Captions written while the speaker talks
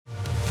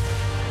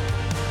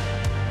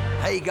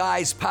Hey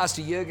guys,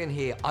 Pastor Jurgen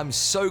here. I'm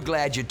so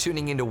glad you're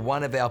tuning into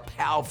one of our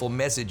powerful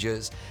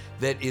messages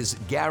that is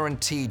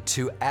guaranteed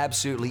to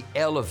absolutely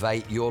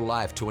elevate your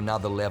life to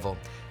another level.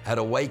 At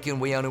Awaken,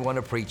 we only want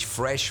to preach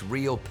fresh,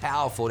 real,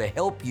 powerful to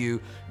help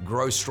you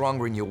grow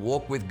stronger in your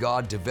walk with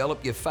God,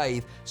 develop your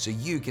faith so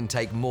you can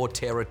take more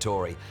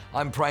territory.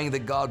 I'm praying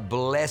that God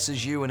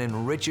blesses you and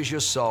enriches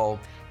your soul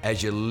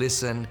as you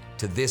listen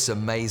to this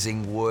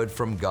amazing word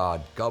from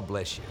God. God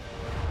bless you.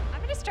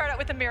 I'm going to start out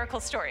with a miracle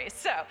story.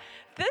 So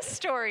this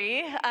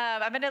story,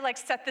 I'm going to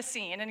set the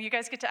scene, and you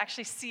guys get to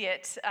actually see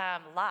it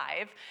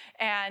live.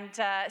 And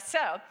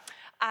so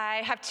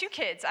I have two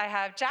kids. I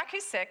have Jack,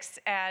 who's 6,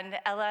 and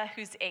Ella,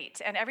 who's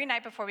 8. And every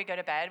night before we go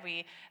to bed,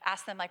 we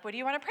ask them, what do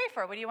you want to pray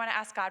for? What do you want to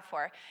ask God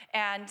for?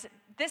 And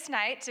this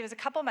night, it was a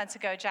couple months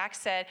ago, Jack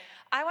said,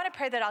 I want to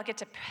pray that I'll get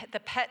to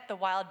pet the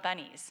wild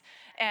bunnies.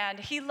 And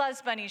he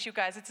loves bunnies, you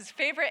guys. It's his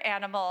favorite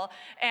animal.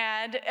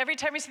 And every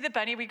time we see the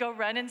bunny, we go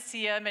run and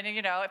see him. And,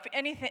 if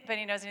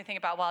anybody knows anything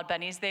about wild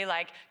bunnies, they,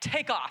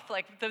 take off,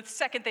 the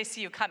second they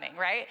see you coming,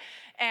 right?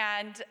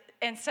 And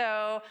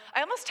so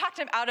I almost talked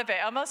him out of it.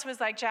 I almost was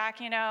like, Jack,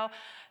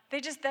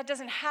 that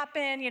doesn't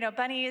happen.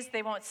 Bunnies,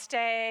 they won't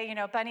stay.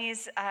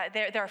 Bunnies,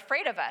 they're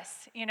afraid of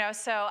us.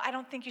 So I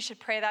don't think you should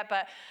pray that.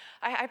 But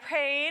I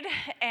prayed,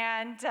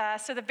 and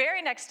so the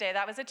very next day,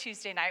 that was a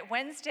Tuesday night.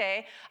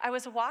 Wednesday, I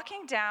was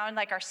walking down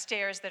our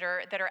stairs that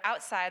are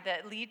outside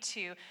that lead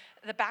to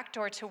the back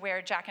door to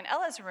where Jack and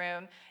Ella's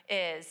room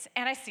is,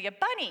 and I see a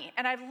bunny.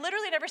 And I've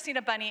literally never seen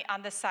a bunny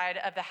on this side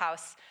of the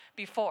house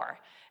before.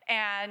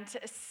 And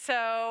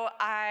so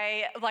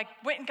I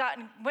went and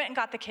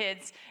got the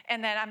kids,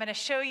 and then I'm going to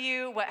show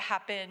you what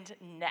happened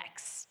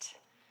next.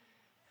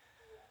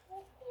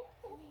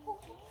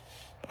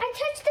 I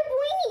touched the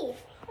bunny.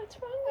 What's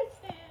wrong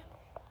with him?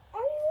 Are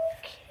you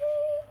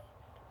okay?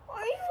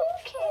 Are you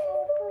okay?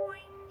 Oh,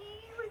 Boiny,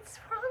 what's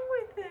wrong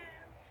with him?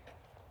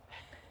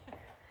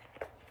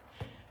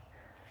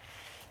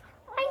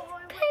 I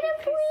pet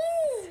a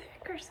bunny.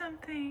 Sick or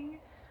something.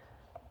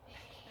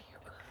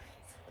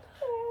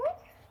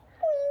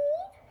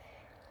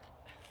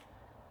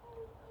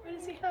 What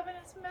does he have in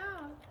his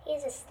mouth? He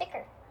has a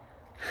sticker.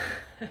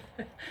 I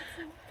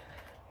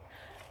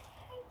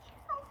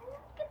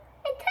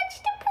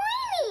touched a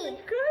bunny.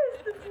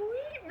 Good, that's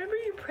sweet. Remember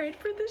you prayed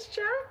for this,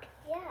 Jack?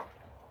 Yeah.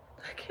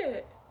 Look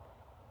it.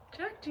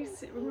 Jack, do you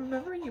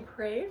remember you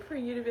prayed for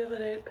you to be able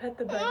to pet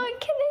the bunny? Oh,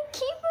 can I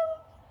keep him?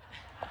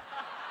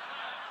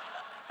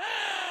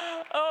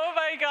 Oh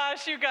my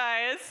gosh, you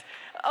guys.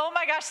 Oh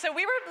my gosh, so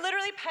we were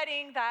literally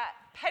petting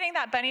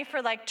that bunny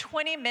for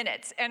 20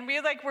 minutes, and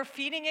we were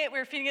feeding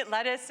it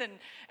lettuce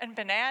and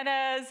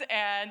bananas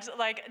and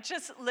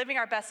just living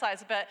our best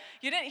lives. But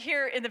you didn't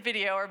hear in the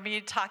video or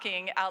me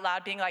talking out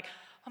loud being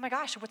oh my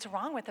gosh, what's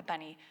wrong with the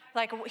bunny?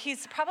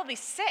 He's probably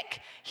sick.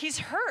 He's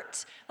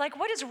hurt.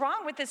 What is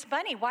wrong with this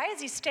bunny? Why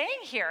is he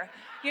staying here?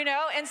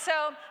 And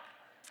so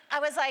I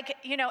was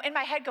in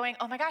my head going,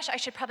 oh my gosh, I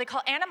should probably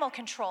call animal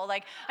control.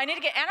 I need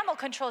to get animal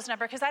control's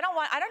number because I don't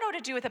know what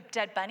to do with a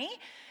dead bunny.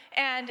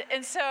 And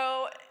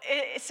so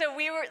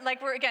we were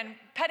we're again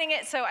petting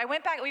it. So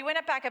we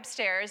went back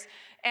upstairs,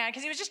 and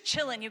because he was just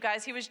chilling, you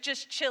guys, he was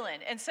just chilling.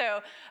 And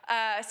so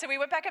we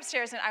went back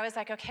upstairs, and I was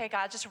okay,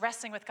 God, just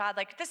wrestling with God.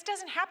 This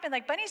doesn't happen.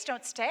 Bunnies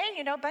don't stay.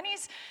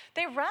 Bunnies,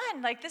 they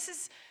run.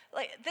 This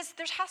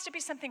there has to be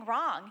something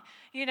wrong,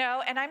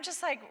 And I'm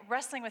just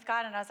wrestling with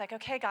God, and I was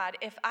okay, God,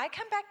 if I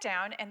come back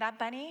down and that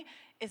bunny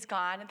is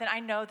gone, then I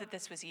know that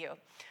this was you.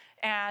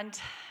 And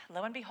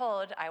lo and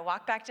behold, I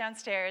walk back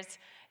downstairs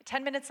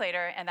 10 minutes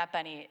later, and that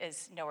bunny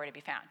is nowhere to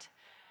be found.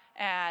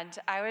 And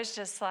I was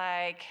just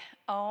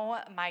oh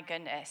my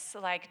goodness,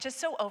 just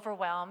so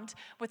overwhelmed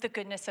with the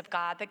goodness of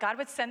God, that God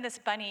would send this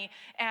bunny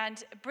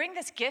and bring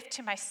this gift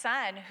to my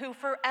son, who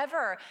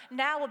forever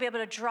now will be able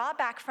to draw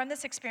back from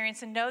this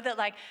experience and know that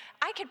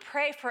I could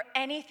pray for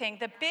anything,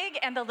 the big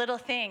and the little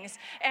things,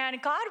 and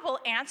God will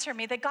answer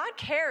me, that God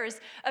cares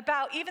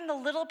about even the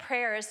little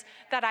prayers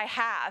that I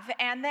have.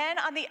 And then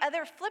on the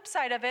other flip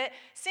side of it,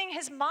 seeing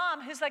his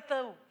mom, who's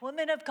the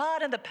woman of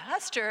God and the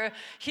pastor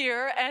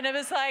here, and it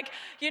was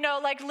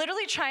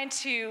literally trying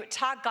to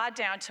talk God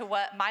down to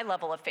what my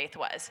level of faith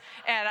was.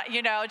 And,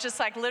 just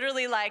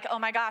literally oh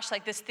my gosh,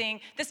 this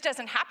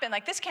doesn't happen.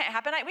 This can't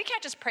happen. We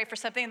can't just pray for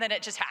something and then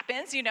it just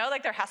happens,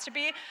 there has to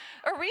be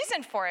a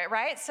reason for it,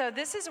 right? So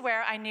this is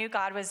where I knew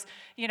God was,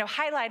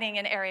 highlighting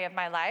an area of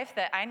my life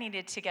that I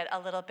needed to get a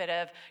little bit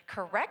of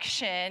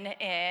correction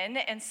in.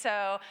 And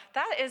so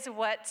that is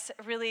what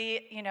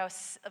really,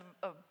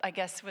 I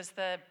guess was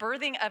the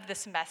birthing of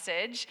this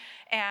message.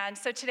 And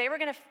so today we're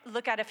going to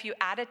look at a few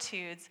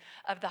attitudes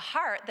of the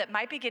heart that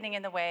might be getting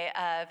in the way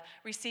of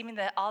receiving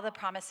all the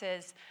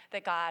promises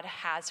that God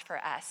has for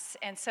us.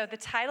 And so the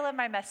title of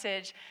my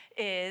message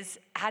is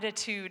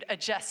Attitude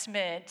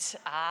Adjustment.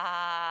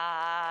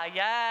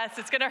 Yes,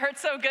 it's going to hurt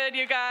so good,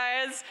 you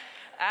guys.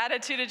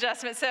 attitude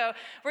adjustment. So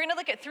we're going to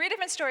look at 3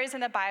 different stories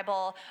in the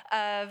Bible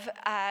of,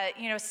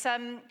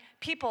 some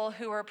people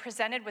who were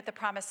presented with the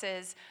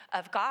promises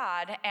of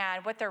God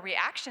and what their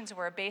reactions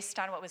were based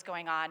on what was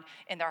going on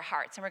in their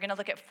hearts. And we're going to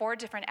look at 4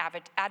 different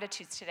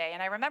attitudes today.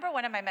 And I remember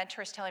one of my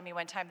mentors telling me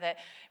one time that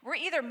we're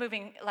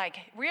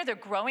either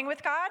growing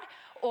with God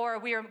or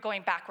we are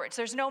going backwards.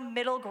 There's no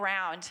middle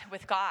ground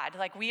with God.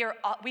 Like we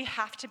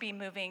have to be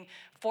moving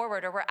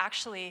forward or we're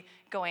actually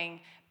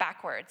going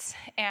backwards.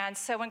 And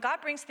so when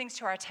God brings things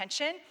to our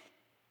attention,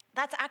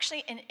 that's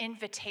actually an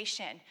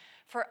invitation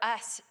for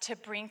us to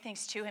bring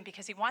things to him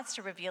because he wants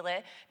to reveal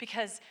it,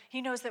 because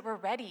he knows that we're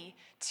ready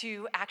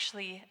to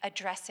actually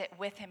address it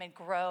with him and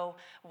grow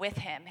with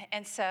him.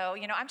 And so,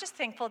 I'm just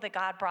thankful that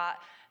God brought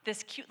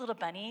this cute little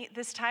bunny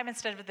this time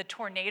instead of the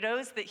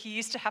tornadoes that he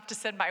used to have to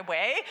send my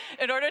way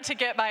in order to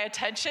get my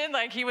attention.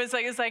 Like it was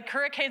like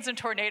hurricanes and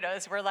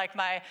tornadoes were like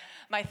my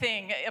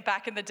thing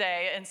back in the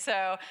day. And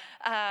so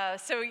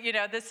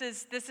this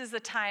is the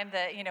time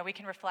that we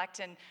can reflect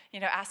and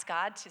ask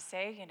God to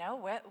say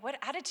what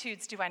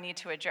attitudes do I need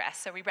to address.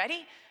 So are we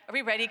ready? Are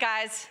we ready,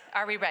 guys?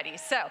 Are we ready?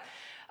 So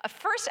a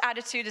first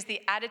attitude is the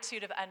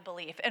attitude of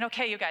unbelief. And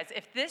okay, you guys,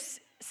 if this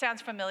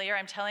sounds familiar,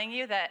 I'm telling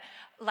you that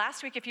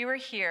last week, if you were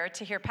here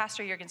to hear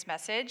Pastor Jurgen's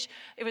message,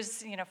 it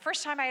was,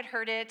 first time I had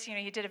heard it.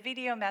 He did a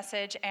video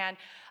message and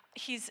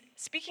he's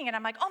speaking and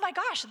I'm like, oh my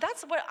gosh,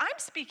 that's what I'm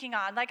speaking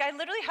on. Like I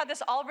literally had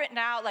this all written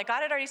out, like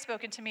God had already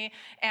spoken to me,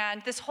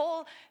 and this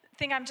whole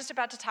thing I'm just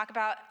about to talk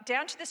about,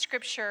 down to the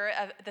scripture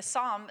of the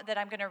Psalm that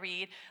I'm going to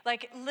read,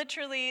 like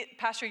literally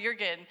Pastor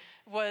Jurgen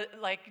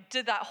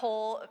did that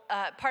whole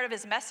part of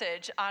his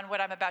message on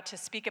what I'm about to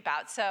speak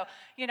about. So,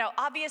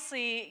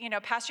 obviously,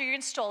 Pastor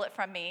Jurgen stole it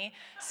from me.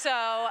 So, so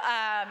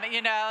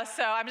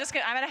I'm going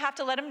to have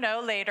to let him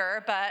know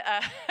later, but,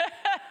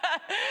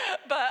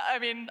 I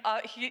mean,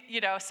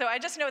 so I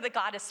just know that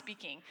God is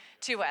speaking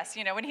to us.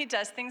 When he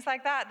does things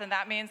like that, then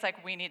that means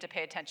like we need to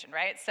pay attention,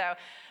 right? So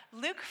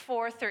Luke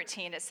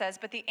 4:13, it says,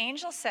 "But the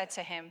angel said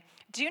to him,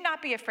 'Do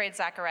not be afraid,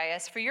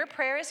 Zacharias, for your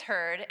prayer is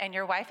heard, and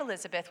your wife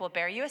Elizabeth will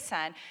bear you a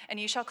son, and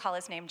you shall call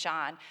his name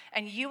John.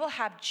 And you will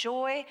have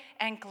joy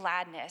and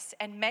gladness,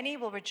 and many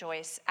will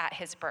rejoice at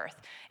his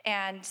birth.'"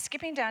 And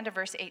skipping down to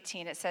verse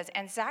 18, it says,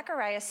 "And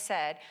Zacharias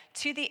said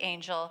to the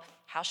angel,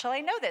 'How shall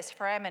I know this?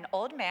 For I am an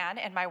old man,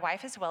 and my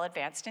wife is well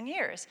advanced in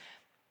years.'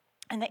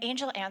 And the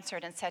angel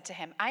answered and said to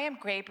him, 'I am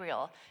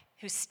Gabriel,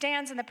 who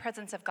stands in the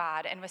presence of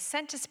God and was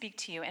sent to speak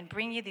to you and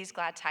bring you these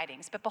glad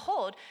tidings. But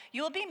behold,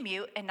 you will be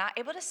mute and not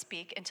able to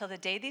speak until the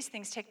day these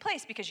things take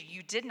place, because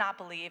you did not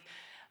believe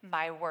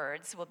my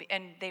words,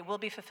 and they will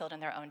be fulfilled in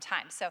their own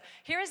time.'" So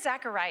here is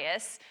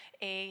Zacharias,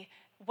 a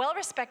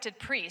well-respected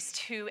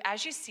priest who,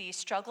 as you see,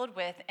 struggled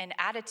with an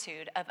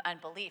attitude of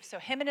unbelief. So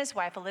him and his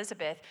wife,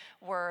 Elizabeth,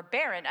 were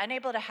barren,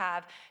 unable to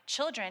have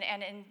children.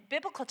 And in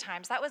biblical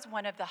times, that was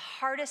one of the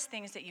hardest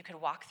things that you could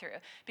walk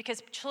through,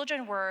 because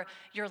children were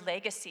your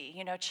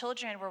legacy.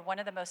 Children were one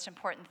of the most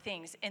important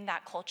things in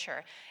that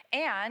culture.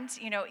 And,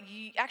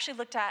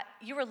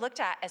 you were looked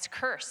at as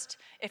cursed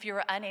if you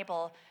were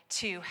unable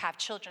to have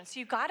children.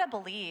 So you got to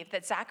believe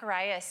that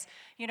Zacharias,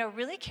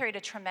 really carried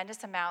a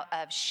tremendous amount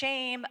of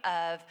shame,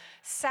 of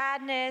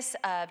sadness,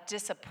 of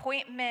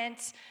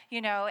disappointment,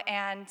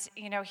 and,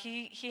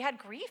 he had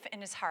grief in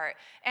his heart.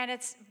 And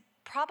it's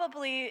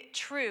probably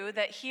true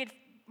that he had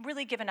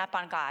really given up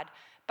on God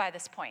by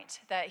this point,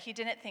 that he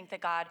didn't think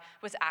that God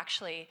was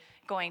actually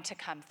going to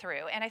come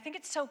through. And I think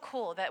it's so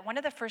cool that one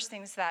of the first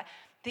things that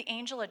the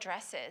angel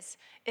addresses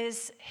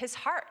is his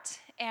heart.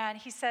 And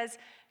he says,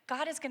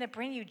 God is going to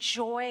bring you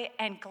joy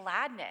and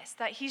gladness.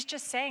 That he's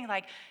just saying,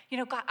 like,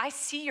 God, I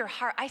see your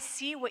heart. I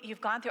see what you've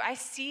gone through. I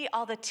see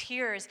all the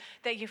tears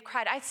that you've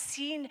cried. I've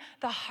seen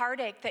the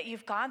heartache that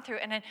you've gone through.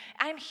 And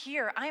I'm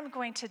here. I'm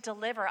going to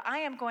deliver. I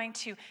am going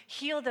to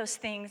heal those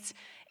things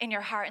in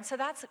your heart. And so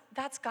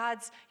that's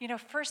God's,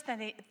 first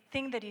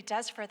thing that he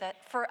does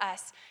for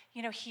us.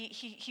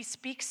 He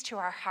speaks to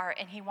our heart,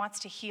 and he wants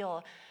to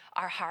heal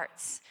our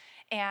hearts.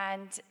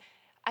 And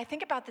I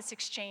think about this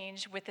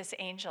exchange with this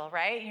angel,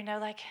 right?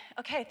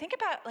 Okay, think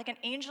about like an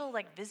angel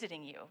like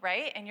visiting you,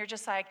 right? And you're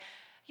just like,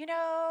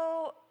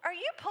 are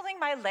you pulling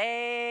my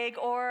leg?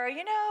 Or, do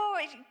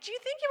you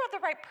think you're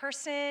the right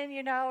person?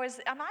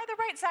 Am I the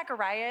right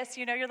Zacharias?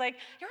 You're like,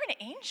 you're an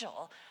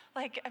angel.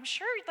 Like, I'm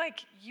sure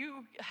like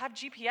you have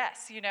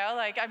GPS,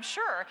 I'm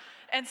sure.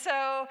 And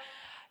so,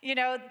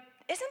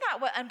 isn't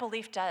that what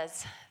unbelief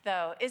does,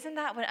 though? Isn't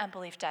that what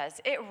unbelief does?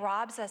 It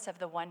robs us of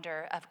the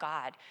wonder of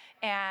God.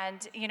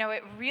 And,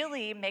 it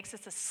really makes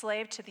us a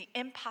slave to the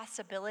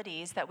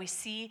impossibilities that we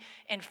see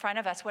in front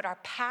of us, what our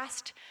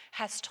past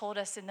has told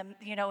us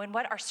and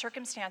what our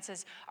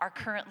circumstances are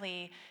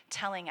currently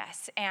telling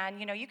us.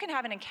 And, you can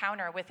have an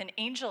encounter with an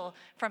angel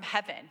from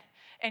heaven,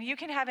 and you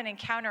can have an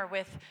encounter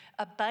with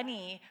a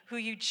bunny who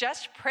you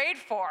just prayed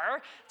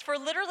for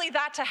literally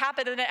that to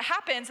happen, and it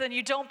happens, and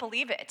you don't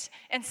believe it.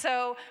 And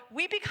so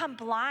we become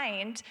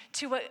blind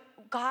to what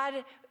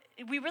God,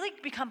 we really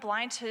become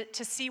blind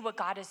to see what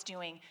God is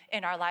doing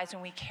in our lives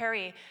when we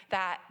carry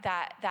that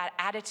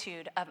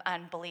attitude of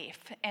unbelief.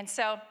 And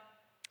so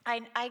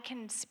I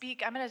can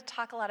speak. I'm going to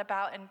talk a lot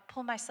about and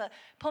pull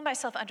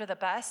myself under the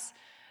bus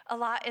a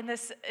lot in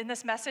this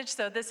message.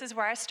 So this is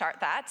where I start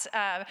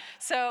that.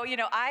 So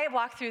I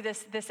walked through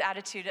this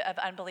attitude of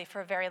unbelief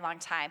for a very long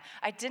time.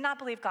 I did not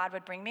believe God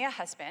would bring me a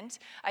husband.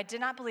 I did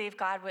not believe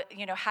God would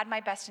had my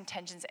best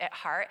intentions at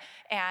heart.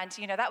 And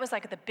that was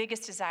like the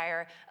biggest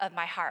desire of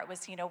my heart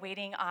was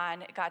waiting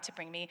on God to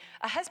bring me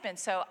a husband.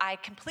 So I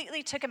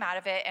completely took him out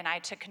of it, and I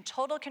took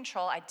total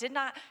control. I did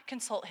not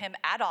consult him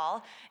at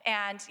all,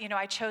 and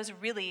I chose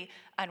really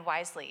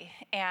unwisely.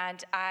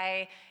 And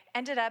I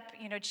ended up,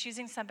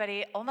 choosing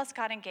somebody, almost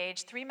got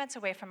engaged 3 months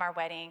away from our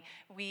wedding.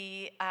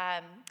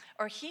 I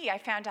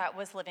found out,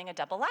 was living a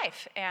double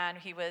life. And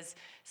he was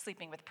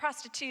sleeping with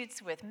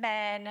prostitutes, with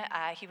men.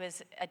 He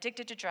was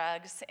addicted to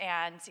drugs,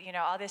 and,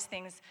 all these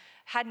things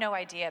had no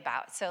idea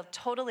about. So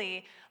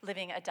totally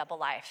living a double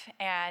life.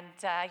 And,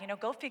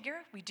 go figure,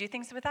 we do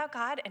things without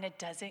God, and it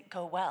doesn't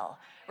go well,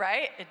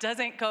 right? It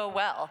doesn't go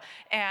well.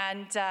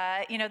 And,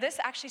 this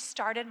actually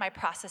started my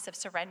process of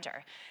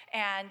surrender.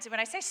 And when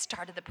I say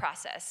started the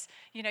process,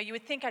 you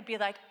would think I'd be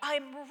like,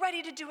 I'm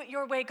ready to do it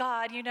your way,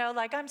 God,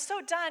 like I'm so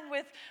done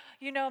with,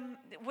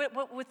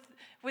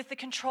 with the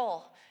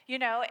control,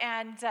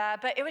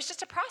 but it was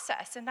just a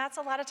process, and that's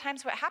a lot of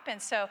times what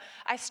happens. So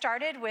I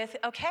started with,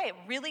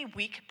 really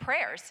weak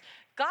prayers.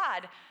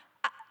 God,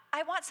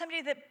 I want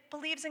somebody that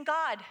believes in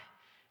God.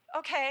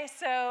 Okay,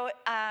 so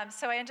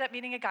I ended up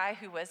meeting a guy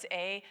who was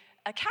a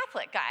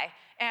Catholic guy,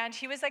 and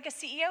he was like a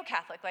CEO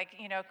Catholic, like,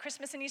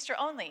 Christmas and Easter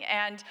only,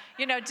 and,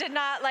 did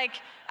not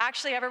like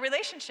actually have a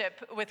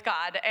relationship with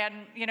God,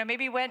 and,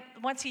 maybe went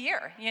once a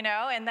year,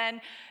 and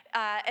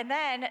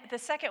then the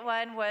second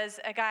one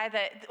was a guy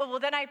that,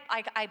 then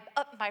I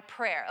upped my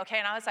prayer, okay,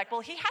 and I was like,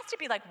 well, he has to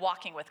be like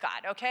walking with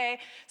God, okay,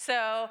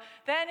 so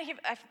then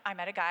I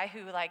met a guy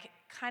who like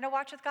kind of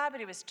walked with God, but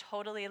he was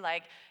totally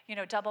like,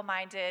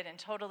 double-minded and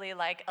totally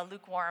like a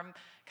lukewarm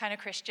kind of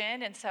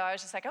Christian, and so I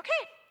was just like, okay,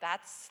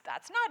 that's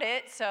not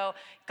it. So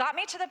got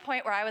me to the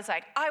point where I was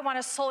like, I want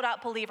a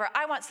sold-out believer.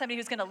 I want somebody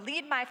who's going to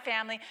lead my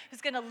family,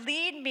 who's going to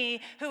lead me,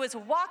 who is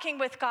walking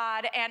with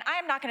God, and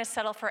I'm not going to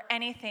settle for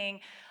anything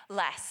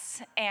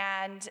less.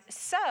 And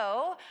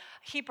so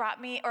he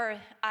brought me,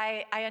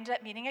 I ended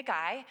up meeting a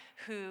guy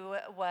who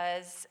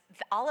was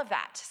all of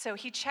that. So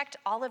he checked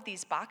all of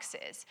these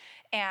boxes.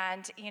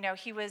 And,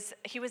 he was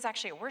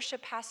actually a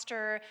worship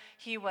pastor.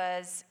 He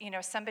was,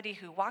 somebody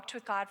who walked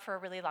with God for a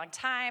really long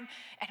time.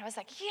 And I was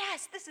like,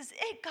 yes, this is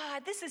it,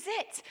 God, this is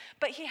it.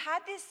 But he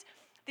had these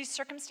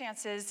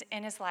circumstances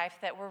in his life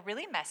that were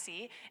really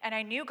messy, and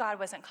I knew God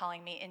wasn't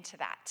calling me into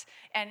that.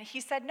 And he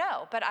said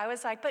no, but I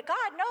was like, but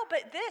God, no,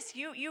 but this,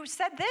 you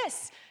said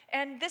this,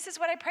 and this is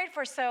what I prayed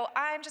for, so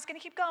I'm just gonna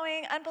keep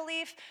going,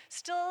 unbelief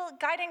still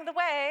guiding the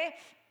way.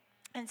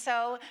 And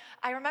so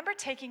I remember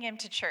taking him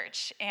to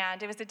church,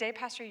 and it was the day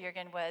Pastor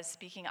Jurgen was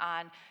speaking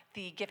on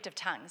the gift of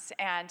tongues,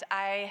 and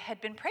I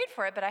had been prayed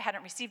for it, but I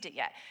hadn't received it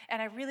yet,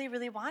 and I really,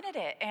 really wanted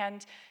it.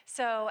 And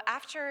so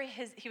after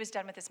he was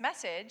done with his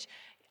message,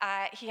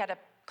 he had a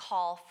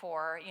call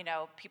for,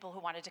 people who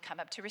wanted to come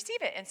up to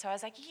receive it. And so I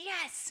was like,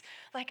 yes,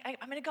 like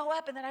I'm going to go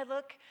up. And then I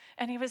look,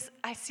 and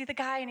I see the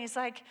guy, and he's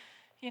like,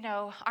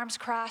 arms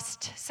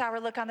crossed, sour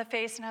look on the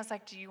face. And I was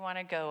like, do you want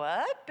to go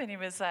up? And he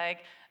was like,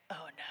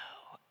 oh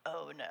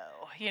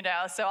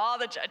no, so all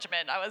the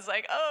judgment, I was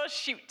like, oh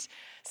shoot.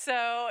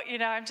 So,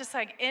 I'm just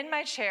like in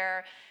my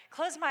chair,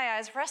 closed my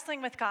eyes,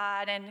 wrestling with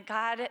God. And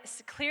God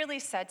clearly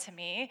said to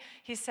me,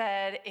 he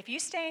said, if you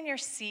stay in your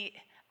seat,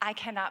 I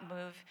cannot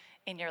move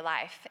in your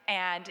life,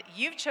 and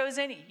you've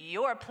chosen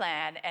your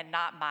plan and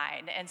not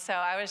mine. And so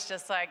I was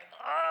just like,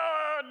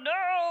 oh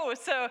no.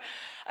 So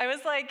I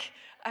was like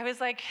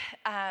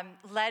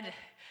led,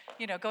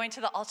 going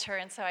to the altar.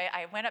 And so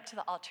I went up to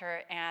the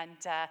altar, and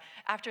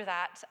after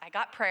that, I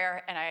got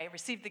prayer, and I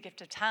received the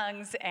gift of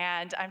tongues.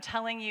 And I'm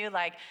telling you,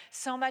 like,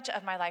 so much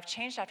of my life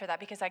changed after that,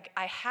 because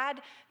I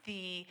had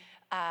the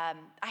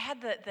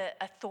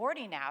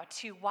authority now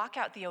to walk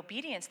out the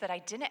obedience that I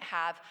didn't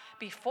have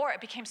before.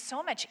 It became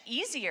so much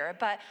easier,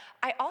 but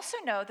I also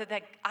know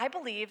that I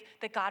believe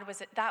that God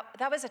was,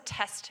 that was a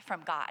test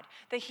from God,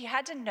 that he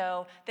had to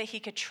know that he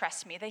could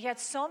trust me, that he had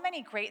so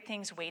many great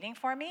things waiting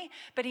for me,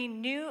 but he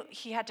knew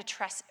he had to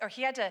trust, or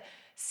he had to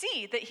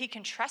see that he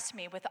can trust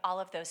me with all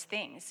of those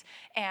things.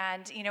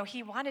 And,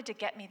 he wanted to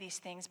get me these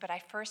things, but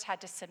I first had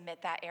to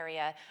submit that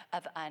area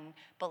of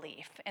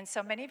unbelief. And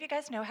so many of you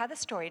guys know how the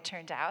story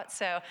turned out.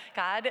 So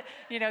God,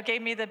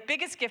 gave me the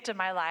biggest gift of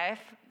my life,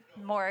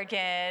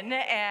 Morgan,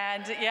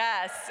 and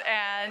yes,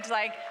 and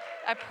like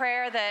a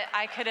prayer that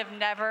I could have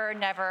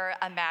never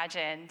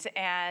imagined.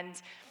 And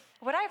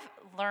what I've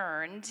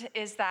learned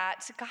is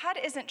that God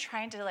isn't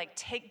trying to like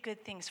take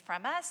good things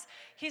from us.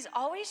 He's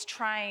always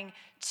trying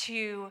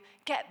to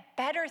get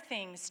better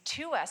things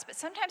to us, but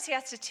sometimes he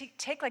has to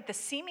take like the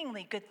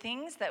seemingly good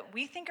things that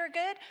we think are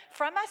good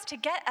from us to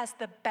get us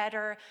the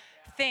better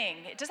thing.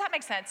 Does that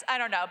make sense? I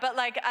don't know, but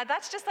like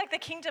that's just like the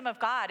kingdom of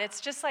God.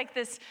 It's just like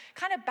this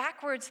kind of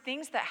backwards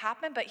things that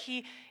happen, but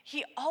he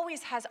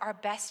always has our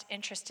best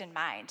interest in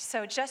mind.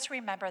 So just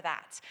remember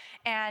that.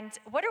 And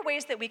what are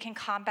ways that we can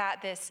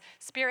combat this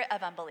spirit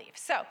of unbelief?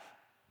 So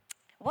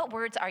what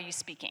words are you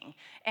speaking?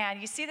 And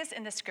you see this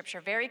in the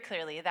scripture very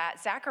clearly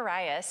that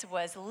Zacharias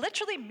was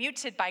literally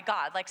muted by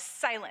God, like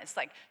silenced,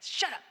 like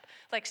shut up,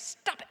 like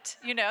stop it,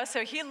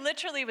 So he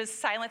literally was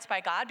silenced by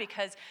God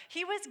because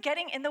he was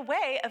getting in the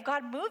way of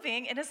God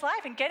moving in his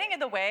life and getting in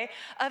the way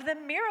of the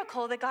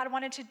miracle that God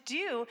wanted to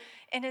do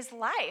in his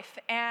life.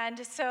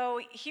 And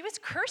so he was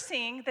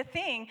cursing the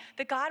thing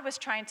that God was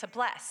trying to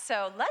bless.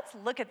 So let's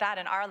look at that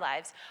in our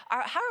lives.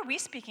 How are we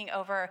speaking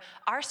over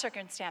our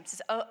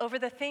circumstances, over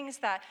the things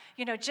that,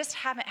 just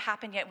haven't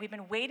happened yet? We've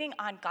been waiting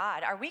on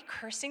God. Are we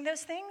cursing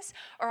those things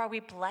or are we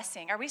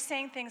blessing? Are we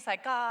saying things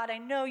like, God, I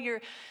know you're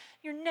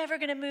never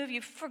going to move.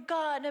 You've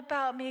forgotten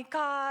about me.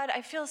 God,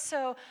 I feel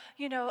so,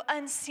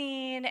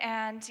 unseen.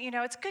 And,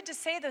 it's good to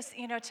say those,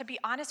 to be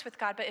honest with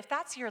God. But if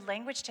that's your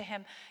language to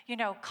him,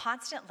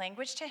 constant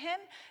language to him,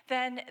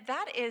 then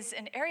that is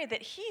an area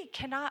that he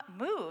cannot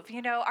move.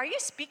 Are you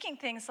speaking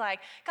things like,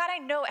 God, I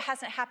know it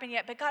hasn't happened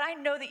yet, but God, I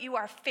know that you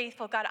are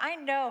faithful. God, I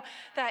know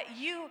that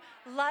you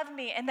love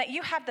me and that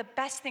you have the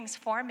best things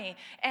for me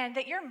and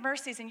that your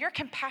mercies and your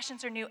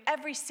compassions are new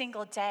every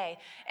single day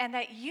and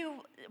that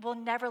you will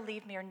never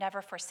leave me or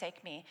never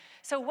forsake me.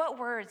 So what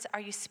words are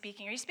you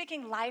speaking? Are you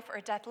speaking life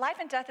or death? Life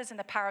and death is in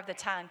the power of the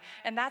tongue,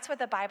 and that's what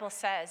the Bible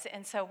says.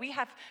 And so we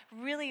have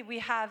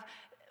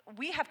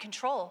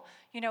control,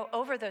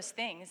 over those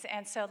things.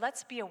 And so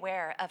let's be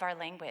aware of our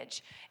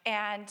language.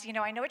 And,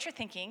 I know what you're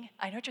thinking.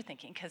 I know what you're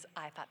thinking because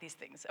I thought these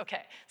things.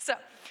 Okay, so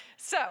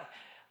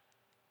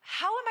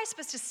how am I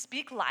supposed to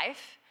speak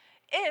life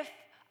if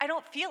I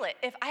don't feel it,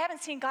 if I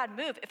haven't seen God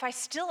move, if I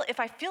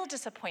feel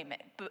disappointed,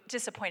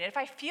 if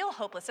I feel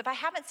hopeless, if I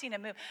haven't seen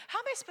him move, how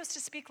am I supposed to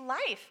speak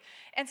life?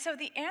 And so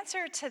the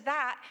answer to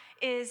that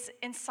is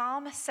in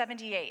Psalm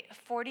 78,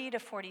 40 to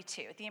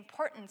 42, the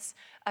importance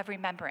of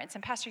remembrance.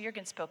 And Pastor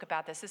Jurgen spoke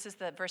about this. This is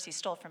the verse he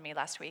stole from me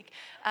last week.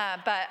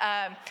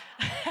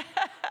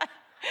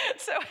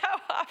 So how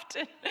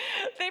often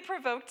they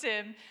provoked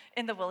him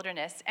in the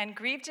wilderness and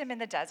grieved him in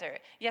the desert.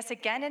 Yes,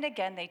 again and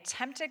again they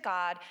tempted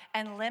God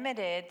and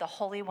limited the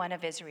Holy One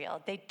of Israel.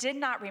 They did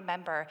not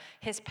remember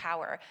his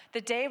power,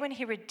 the day when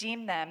he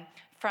redeemed them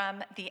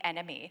from the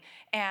enemy.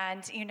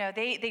 And,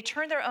 they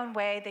turned their own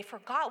way, they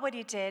forgot what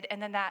he did,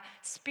 and then that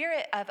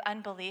spirit of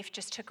unbelief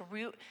just took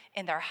root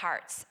in their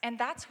hearts. And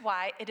that's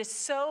why it is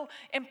so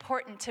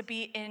important to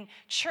be in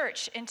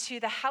church, into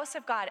the house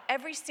of God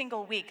every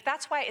single week.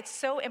 That's why it's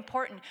so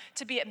important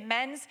to be at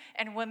men's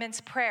and women's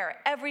prayer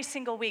every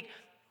single week.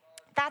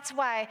 That's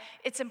why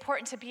it's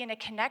important to be in a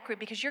connect group,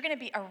 because you're going to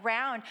be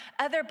around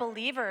other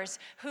believers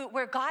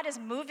where God is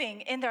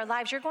moving in their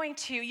lives.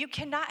 You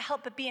cannot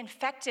help but be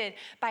infected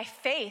by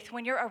faith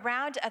when you're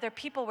around other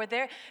people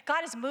where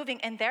God is moving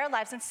in their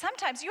lives. And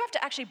sometimes you have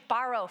to actually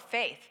borrow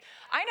faith.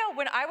 I know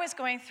when I was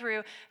going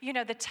through,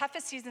 the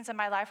toughest seasons of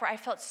my life where I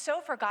felt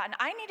so forgotten,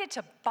 I needed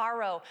to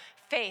borrow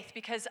faith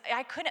because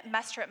I couldn't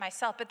muster it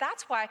myself. But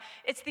that's why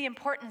it's the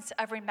importance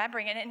of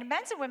remembering. And in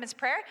men's and women's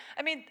prayer,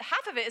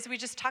 half of it is we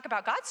just talk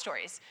about God's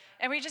stories.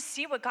 And we just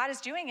see what God is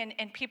doing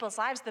in people's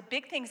lives, the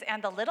big things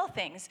and the little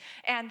things.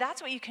 And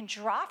that's what you can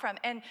draw from.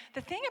 And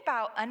the thing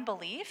about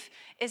unbelief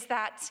is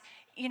that,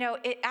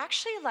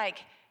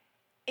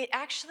 it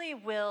actually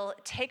will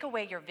take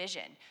away your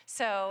vision.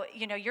 So,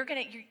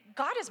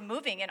 God is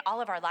moving in all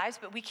of our lives,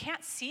 but we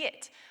can't see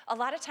it. A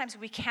lot of times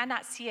we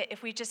cannot see it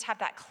if we just have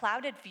that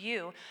clouded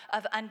view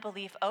of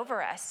unbelief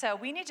over us. So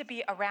we need to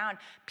be around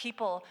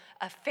people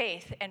of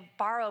faith and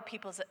borrow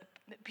people's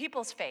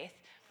faith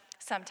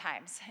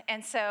sometimes.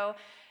 And so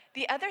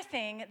the other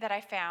thing that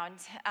I found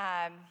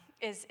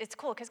is it's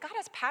cool because God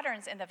has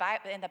patterns in the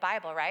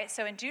Bible, right?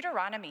 So in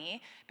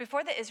Deuteronomy,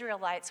 before the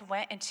Israelites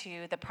went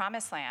into the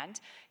promised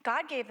land,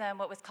 God gave them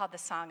what was called the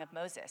Song of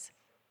Moses.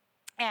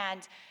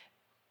 And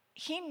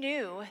he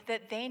knew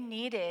that they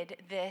needed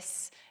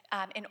this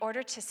in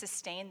order to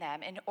sustain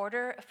them, in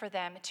order for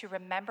them to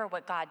remember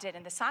what God did.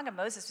 And the Song of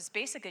Moses was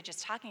basically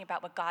just talking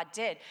about what God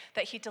did,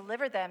 that he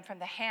delivered them from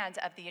the hand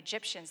of the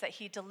Egyptians, that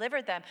he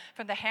delivered them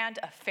from the hand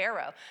of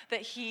Pharaoh, that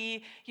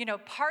he,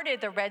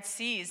 parted the Red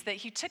Seas, that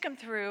he took them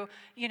through,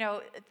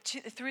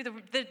 through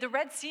the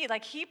Red Sea.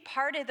 Like he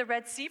parted the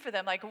Red Sea for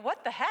them. Like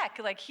what the heck?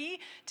 Like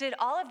he did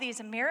all of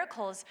these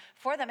miracles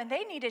for them, and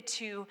they needed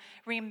to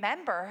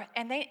remember,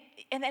 and it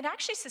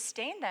actually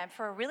sustained them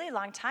for a really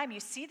long time. You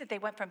see that they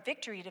went from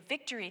victory to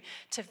victory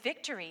to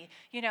victory,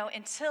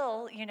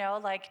 until,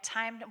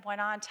 time went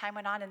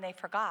on and they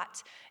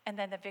forgot. And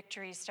then the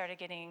victories started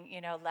getting,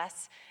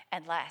 less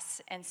and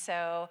less. And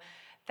so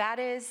that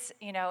is,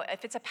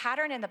 if it's a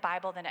pattern in the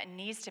Bible, then it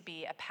needs to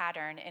be a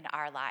pattern in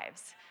our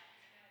lives.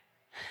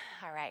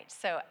 All right,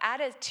 so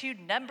attitude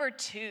number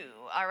 2.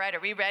 All right, are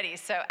we ready?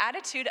 So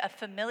attitude of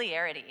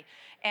familiarity.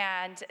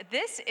 And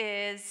this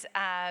is,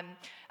 I'm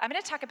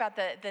going to talk about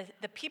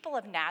the people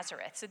of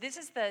Nazareth. So this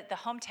is the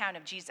hometown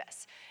of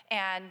Jesus.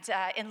 And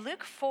in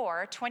Luke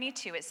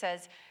 4:22, it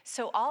says,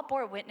 "So all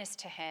bore witness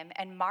to him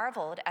and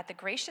marveled at the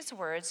gracious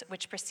words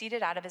which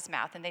proceeded out of his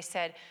mouth. And they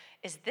said,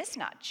 'Is this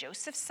not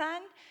Joseph's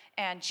son?'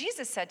 And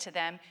Jesus said to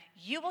them,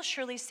 'You will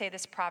surely say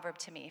this proverb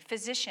to me,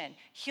 Physician,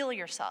 heal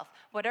yourself.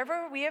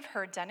 Whatever we have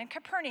heard done in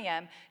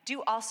Capernaum,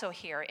 do also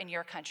here in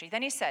your country.'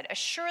 Then he said,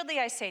 'Assuredly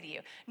I say to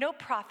you, no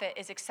prophet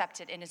is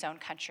accepted in his own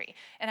country.'"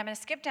 And I'm going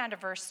to skip down to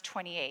verse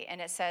 28,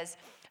 and it says,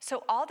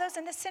 "So all those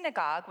in the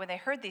synagogue, when they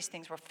heard these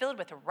things, were filled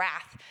with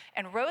wrath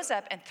and rose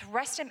up and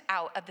thrust him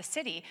out of the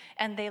city.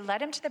 And they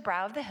led him to the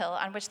brow of the hill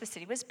on which the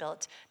city was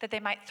built, that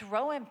they might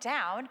throw him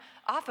down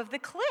off of the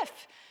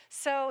cliff."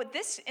 So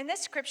in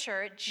this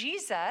scripture,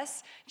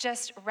 Jesus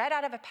just read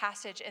out of a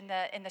passage in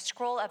the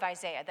scroll of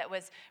Isaiah that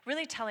was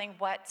really telling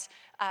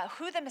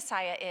who the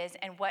Messiah is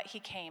and what he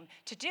came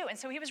to do. And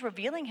so he was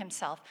revealing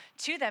himself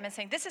to them and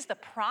saying, this is the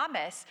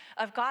promise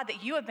of God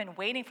that you have been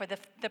waiting for.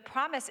 The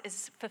promise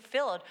is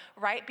fulfilled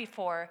right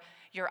before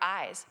your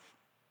eyes.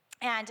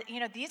 And,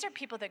 these are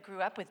people that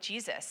grew up with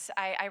Jesus.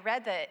 I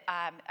read that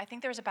I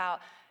think there was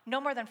about no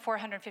more than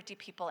 450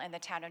 people in the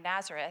town of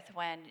Nazareth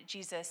when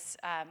Jesus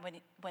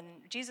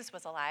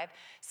was alive.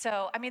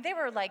 So,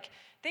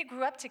 they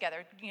grew up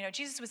together.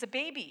 Jesus was a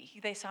baby.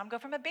 They saw him go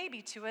from a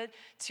baby to a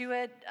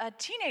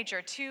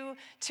teenager to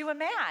a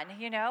man,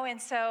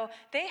 And so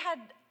they had,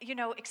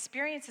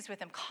 experiences with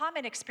him,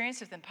 common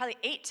experiences with him, probably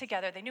ate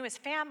together. They knew his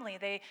family.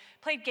 They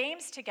played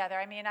games together.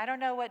 I don't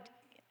know what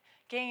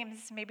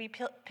games, maybe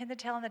pin the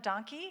tail on the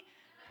donkey?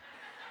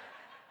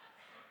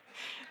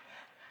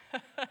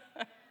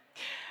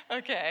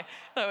 Okay,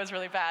 that was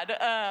really bad.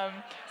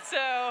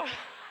 So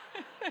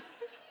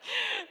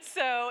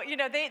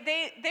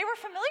they were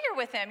familiar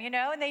with him,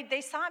 and they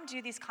saw him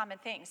do these common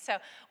things. So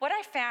what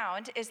I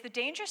found is the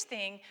dangerous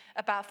thing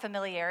about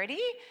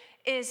familiarity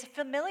is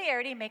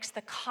familiarity makes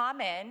the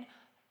common.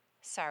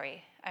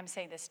 Sorry, I'm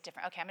saying this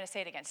different. Okay, I'm going to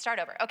say it again. Start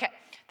over. Okay,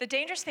 the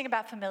dangerous thing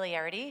about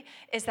familiarity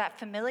is that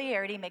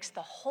familiarity makes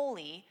the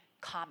holy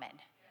common.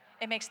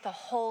 It makes the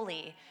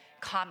holy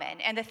common.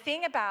 And the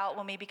thing about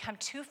when we become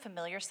too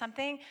familiar with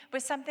something,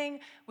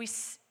 we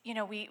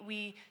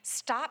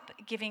stop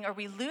giving, or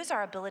we lose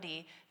our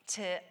ability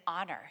to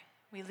honor.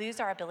 We lose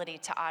our ability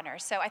to honor.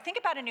 So I think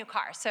about a new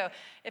car. So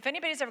if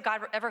anybody's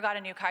ever got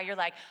a new car, you're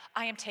like,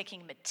 I am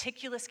taking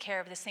meticulous care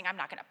of this thing. I'm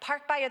not going to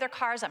park by other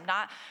cars. I'm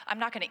not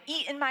going to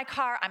eat in my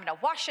car. I'm going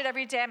to wash it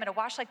every day. I'm going to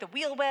wash the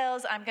wheel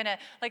wells. I'm going to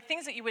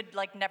things that you would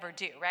never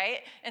do,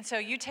 right? And so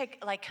you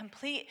take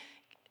complete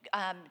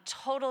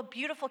total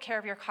beautiful care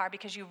of your car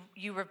because you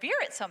revere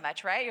it so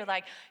much, right? You're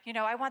like,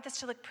 I want this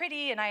to look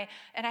pretty, and I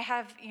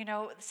have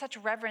such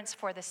reverence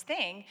for this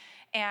thing,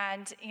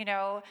 and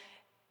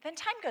then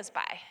time goes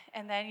by,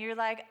 and then you're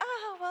like,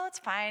 oh, well, it's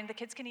fine. The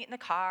kids can eat in the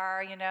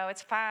car,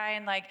 it's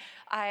fine.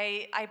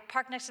 I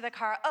park next to the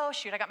car. Oh,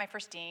 shoot, I got my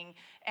first ding.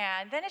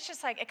 And then it's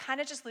just it kind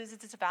of just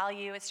loses its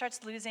value. It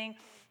starts losing,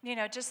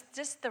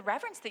 just the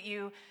reverence that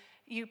you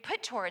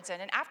put towards it.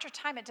 And after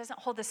time, it doesn't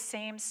hold the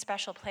same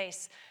special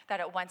place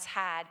that it once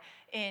had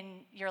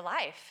in your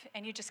life.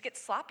 And you just get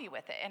sloppy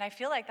with it. And I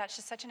feel like that's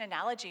just such an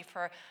analogy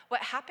for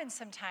what happens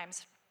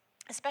sometimes,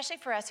 especially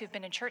for us who've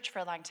been in church for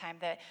a long time,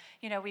 that,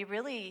 we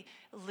really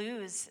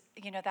lose,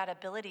 that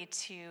ability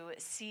to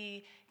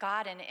see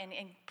God and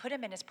put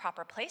him in his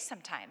proper place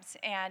sometimes.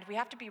 And we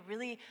have to be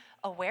really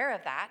aware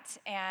of that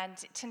and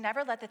to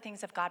never let the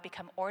things of God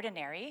become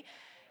ordinary,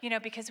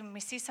 because when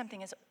we see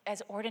something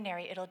as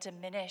ordinary, it'll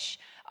diminish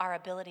our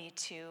ability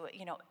to,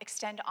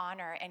 extend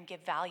honor and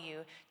give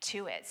value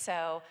to it.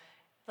 So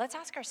let's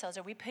ask ourselves,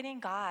 are we putting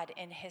God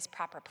in his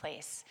proper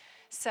place?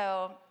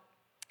 So,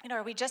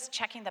 are we just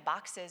checking the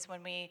boxes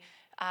when we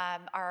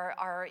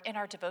are in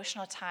our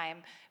devotional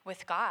time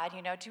with God?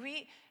 Do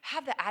we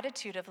have the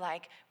attitude of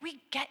we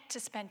get to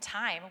spend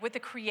time with the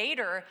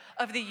creator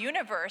of the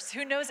universe,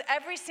 who knows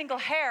every single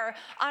hair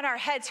on our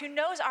heads, who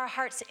knows our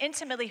hearts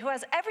intimately, who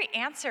has every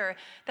answer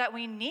that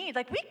we need?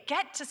 We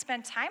get to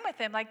spend time with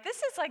him. This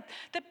is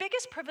the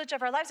biggest privilege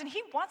of our lives, and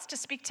he wants to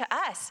speak to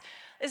us.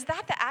 Is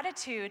that the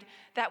attitude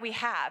that we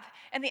have?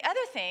 And the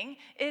other thing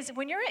is,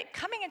 when you're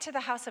coming into the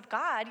house of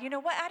God,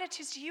 what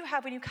attitudes do you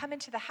have when you come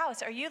into the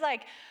house? Are you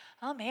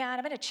oh man,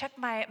 I'm going to check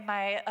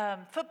my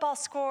football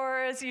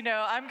scores,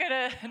 I'm going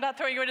to, not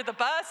throwing you into the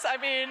bus. I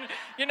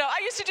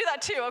used to do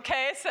that too,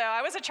 okay? So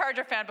I was a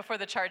Charger fan before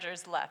the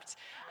Chargers left.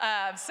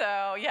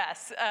 So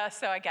yes,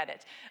 so I get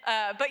it.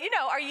 But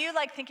are you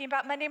thinking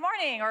about Monday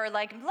morning or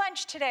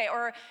lunch today?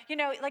 Or, we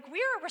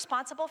are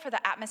responsible for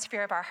the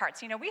atmosphere of our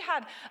hearts. We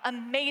had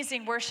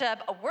amazing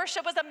worship.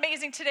 Worship was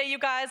amazing today, you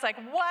guys.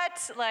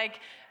 What?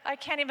 I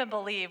can't even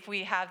believe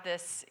we have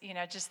this,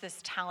 just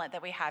this talent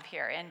that we have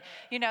here. And,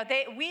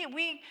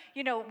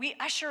 we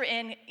usher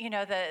in,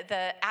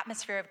 the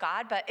atmosphere of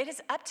God, but it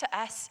is up to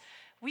us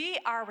we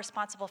are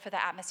responsible for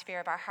the atmosphere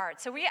of our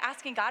heart. So we're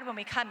asking God when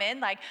we come in,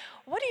 like,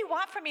 what do you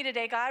want from me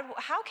today, God?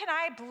 How can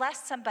I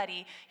bless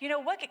somebody?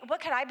 What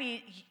could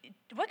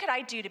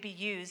I do to be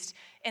used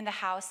in the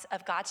house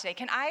of God today?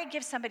 Can I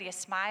give somebody a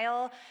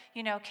smile?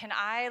 Can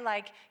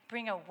I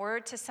bring a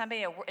word to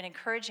somebody, an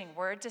encouraging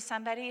word to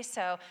somebody?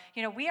 So,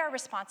 we are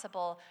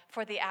responsible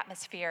for the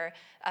atmosphere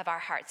of our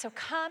heart. So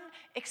come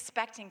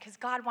expecting, because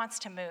God wants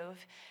to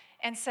move.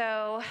 And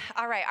so,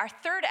 all right, our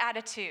third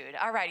attitude.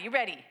 All right, you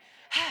ready?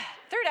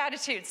 Third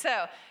attitude.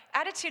 So,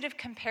 attitude of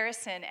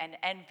comparison and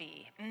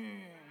envy.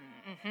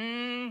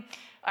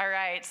 All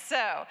right,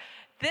 so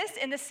this,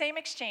 in the same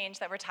exchange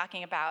that we're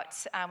talking about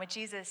with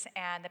Jesus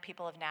and the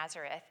people of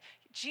Nazareth,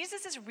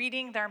 Jesus is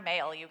reading their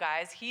mail, you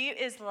guys. He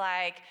is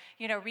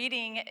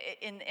reading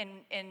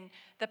in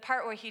the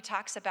part where he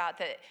talks about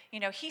that,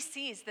 he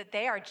sees that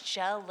they are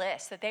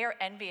jealous, that they are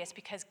envious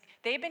because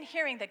they've been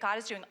hearing that God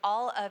is doing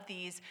all of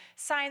these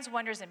signs,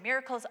 wonders, and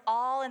miracles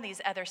all in these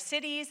other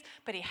cities,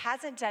 but he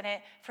hasn't done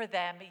it for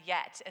them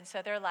yet. And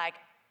so they're like,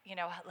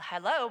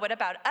 hello, what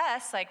about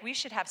us? We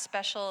should have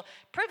special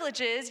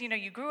privileges.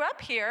 You grew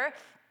up here.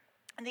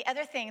 And the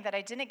other thing that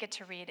I didn't get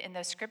to read in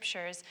those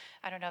scriptures,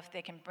 I don't know if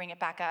they can bring it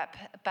back up,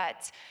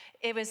 but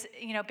it was,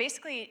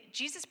 basically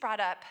Jesus brought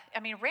up,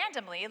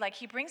 randomly,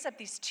 he brings up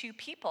these two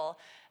people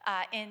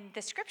in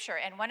the scripture.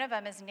 And one of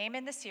them is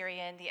Naaman the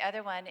Syrian. The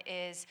other one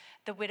is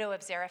the widow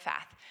of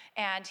Zarephath.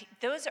 And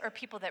those are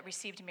people that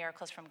received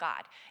miracles from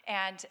God.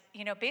 And,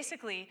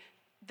 basically,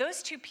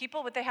 those two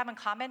people, what they have in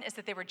common is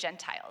that they were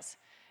Gentiles.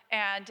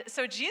 And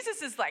so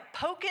Jesus is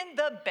poking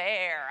the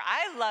bear.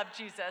 I love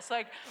Jesus.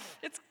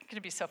 It's going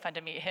to be so fun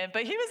to meet him.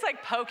 But he was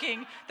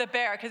poking the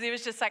bear because he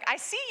was just I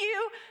see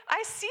you.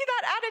 I see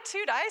that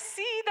attitude. I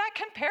see that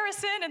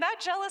comparison and that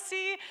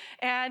jealousy.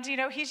 And,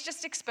 he's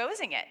just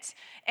exposing it.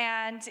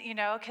 And,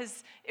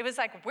 because it was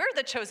we're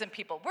the chosen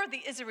people. We're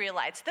the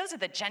Israelites. Those are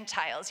the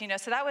Gentiles,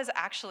 So that was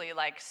actually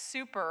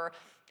super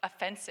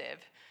offensive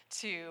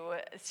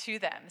to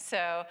them.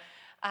 So,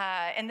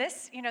 and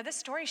this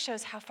story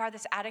shows how far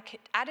this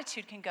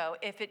attitude can go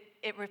if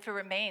it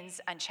remains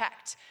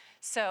unchecked.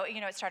 So,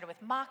 it started with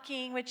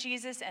mocking with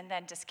Jesus and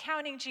then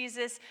discounting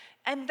Jesus.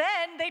 And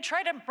then they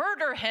tried to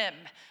murder him.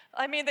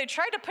 They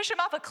tried to push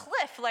him off a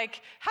cliff.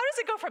 How does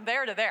it go from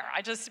there to there?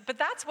 But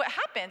that's what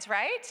happens,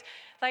 right?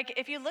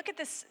 If you look at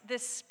this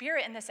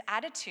spirit and this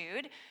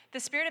attitude, the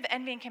spirit of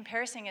envy and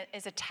comparison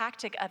is a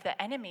tactic of the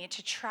enemy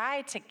to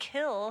try to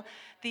kill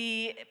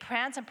the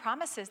plans and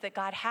promises that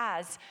God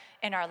has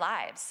in our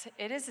lives.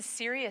 It is a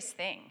serious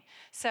thing.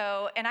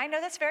 So, and I know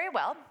this very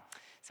well.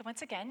 So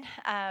once again,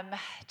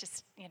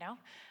 just,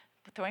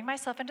 throwing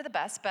myself under the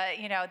bus, but,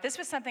 this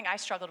was something I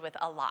struggled with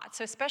a lot.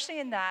 So especially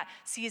in that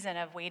season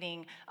of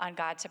waiting on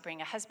God to bring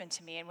a husband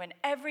to me, and when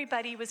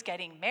everybody was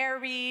getting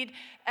married,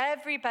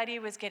 everybody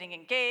was getting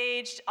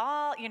engaged,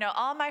 all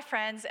my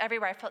friends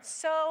everywhere, I felt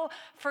so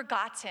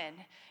forgotten,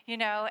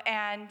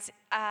 and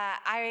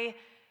I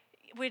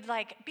would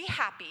be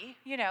happy,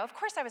 of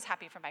course I was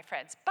happy for my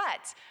friends,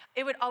 but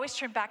it would always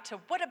turn back to,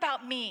 what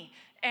about me?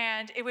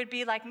 And it would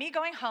be me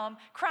going home,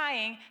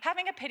 crying,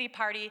 having a pity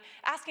party,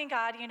 asking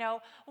God,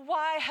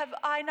 why have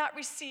I not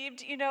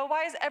received,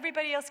 why is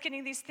everybody else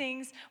getting these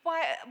things?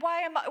 Why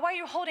are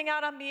you holding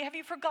out on me? Have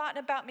you forgotten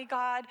about me,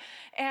 God?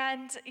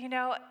 And,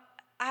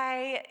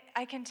 I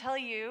can tell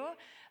you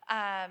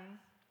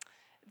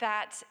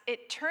that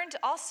it turned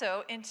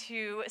also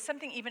into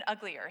something even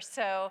uglier.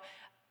 So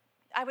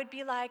I would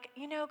be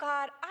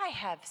God, I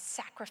have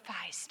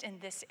sacrificed in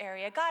this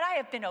area. God, I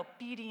have been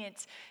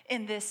obedient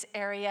in this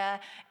area.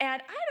 And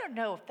I don't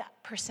know if that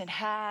person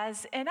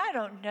has, and I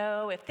don't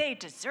know if they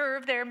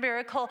deserve their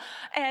miracle.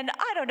 And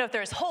I don't know if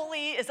they're as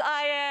holy as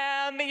I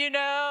am,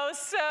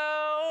 So,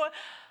 why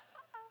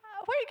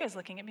are you guys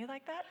looking at me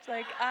like that?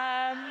 Don't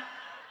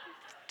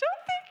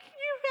think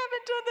you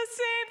haven't done the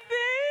same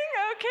thing,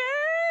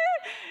 okay?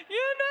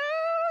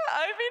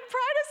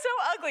 Pride is so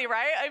ugly,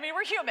 right?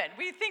 We're human.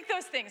 We think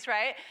those things,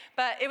 right?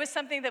 But it was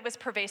something that was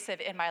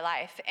pervasive in my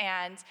life.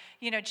 And,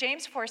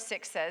 James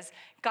 4:6 says,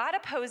 God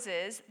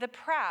opposes the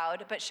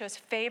proud, but shows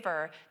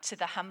favor to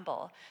the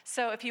humble.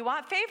 So if you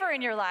want favor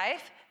in your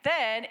life,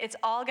 then it's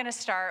all going to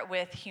start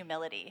with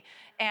humility.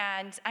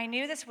 And I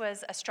knew this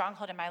was a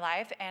stronghold in my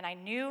life, and I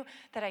knew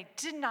that I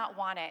did not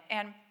want it.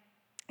 And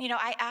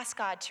I asked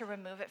God to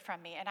remove it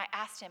from me, and I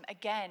asked him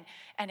again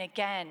and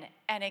again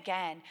and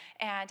again.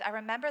 And I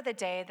remember the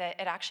day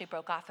that it actually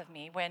broke off of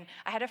me when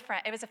I had a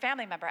friend, it was a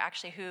family member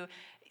actually, who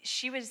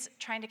she was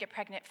trying to get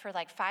pregnant for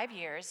 5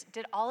 years,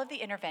 did all of the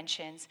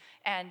interventions,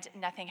 and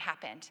nothing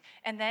happened.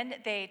 And then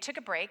they took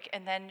a break,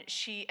 and then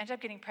she ended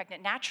up getting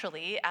pregnant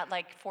naturally at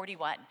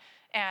 41.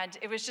 And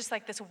it was just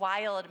this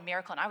wild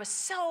miracle. And I was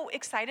so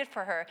excited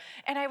for her.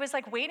 And I was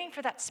waiting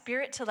for that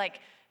spirit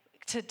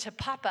to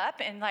pop up,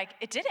 and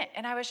it didn't.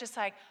 And I was just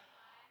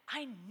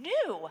I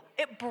knew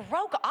it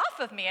broke off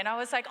of me. And I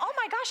was oh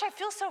my gosh, I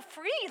feel so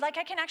free. I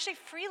can actually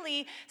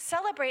freely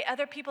celebrate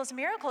other people's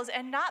miracles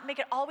and not make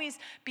it always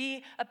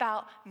be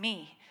about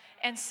me.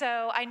 And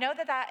so I know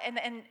that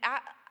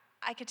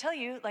I could tell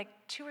you, like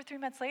 2 or 3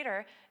 months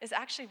later is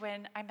actually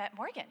when I met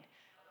Morgan.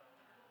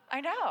 I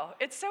know,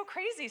 it's so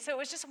crazy. So it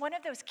was just one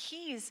of those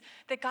keys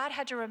that God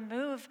had to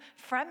remove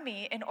from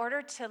me in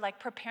order to like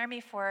prepare me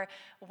for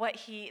what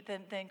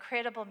the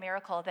incredible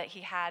miracle that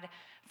he had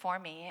for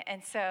me.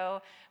 And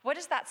so what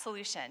is that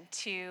solution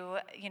to,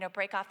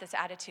 break off this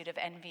attitude of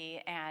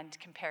envy and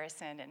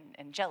comparison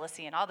and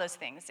jealousy and all those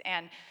things?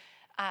 And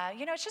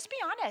it's just be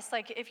honest.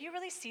 Like, if you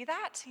really see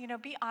that,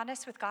 be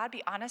honest with God,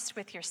 be honest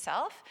with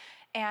yourself,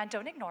 and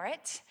don't ignore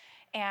it.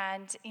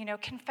 And,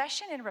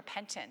 confession and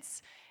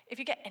repentance. If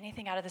you get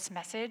anything out of this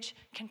message,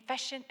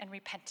 confession and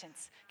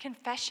repentance.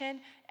 Confession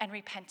and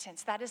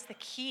repentance. That is the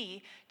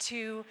key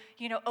to,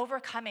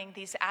 overcoming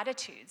these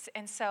attitudes.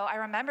 And so I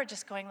remember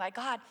just going like,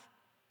 God,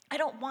 I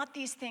don't want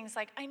these things.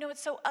 Like, I know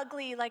it's so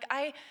ugly. Like,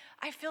 I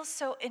feel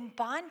so in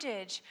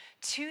bondage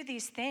to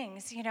these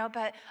things,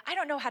 but I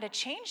don't know how to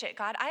change it,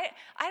 God.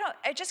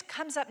 It just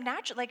comes up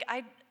naturally.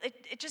 Like,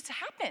 it just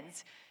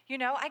happens.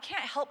 I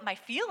can't help my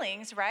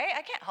feelings, right?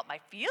 I can't help my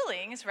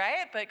feelings,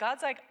 right? But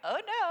God's like, oh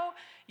no,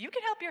 you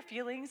can help your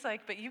feelings,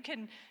 like, but you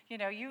can,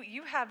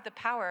 you have the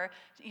power,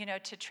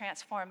 to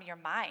transform your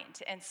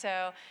mind. And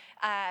so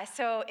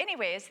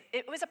anyways,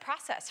 it was a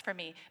process for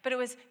me, but it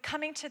was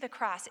coming to the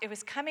cross. It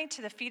was coming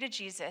to the feet of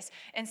Jesus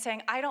and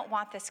saying, I don't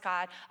want this,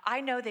 God. I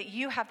know that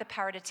you have the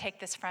power to take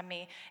this from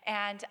me.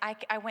 And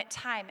I went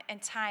time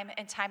and time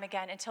and time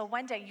again until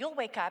one day you'll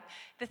wake up,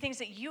 the things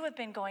that you have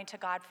been going to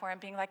God for and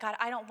being like, God,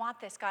 I don't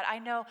want this, God. I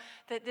know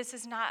that this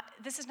is not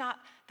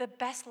the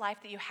best life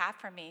that you have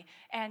for me.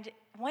 And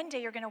one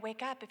day you're going to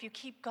wake up if you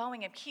keep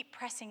going and keep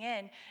pressing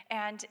in,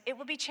 and it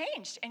will be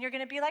changed. And you're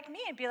going to be like me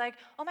and be like,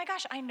 oh my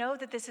gosh, I know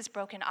that this is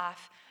broken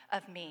off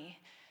of me.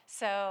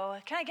 So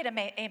can I get an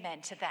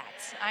amen to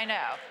that? I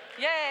know.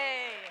 Yay.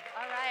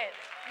 All right.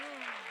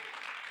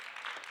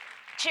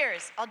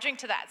 Cheers. I'll drink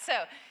to that. So,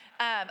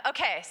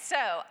 okay. So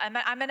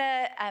I'm going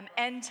to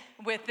end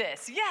with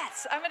this.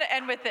 Yes, I'm going to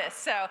end with this.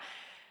 So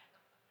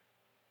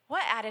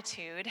what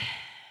attitude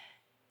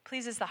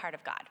pleases the heart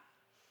of God?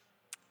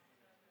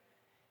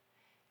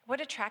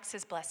 What attracts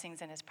his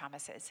blessings and his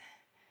promises?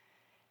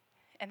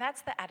 And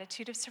that's the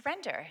attitude of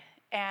surrender.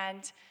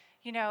 And,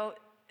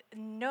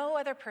 no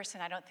other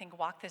person, I don't think,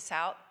 walked this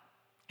out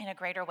in a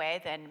greater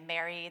way than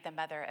Mary, the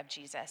mother of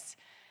Jesus.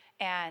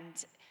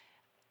 And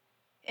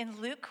in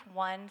Luke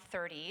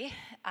 1:30,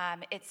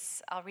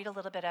 I'll read a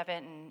little bit of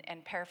it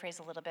and paraphrase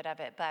a little bit of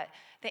it, but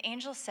the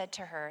angel said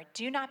to her,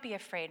 do not be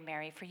afraid,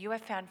 Mary, for you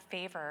have found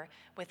favor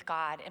with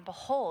God, and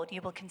behold,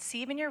 you will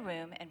conceive in your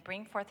womb and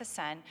bring forth a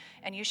son,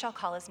 and you shall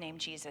call his name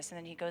Jesus. And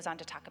then he goes on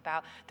to talk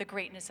about the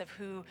greatness of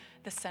who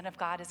the Son of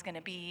God is going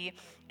to be.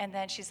 And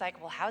then she's like,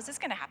 well, how is this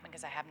going to happen?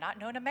 Because I have not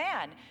known a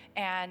man.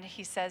 And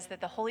he says that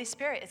the Holy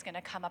Spirit is going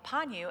to come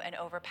upon you and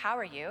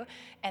overpower you.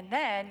 And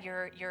then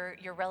your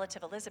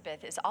relative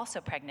Elizabeth is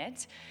also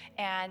pregnant.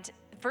 And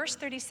verse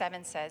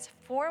 37 says,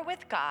 for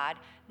with God,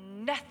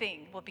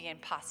 nothing will be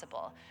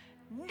impossible.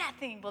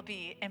 Nothing will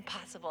be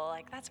impossible.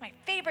 Like, that's my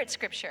favorite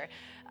scripture.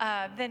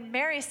 Then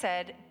Mary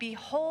said,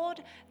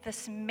 behold,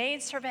 this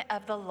maidservant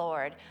of the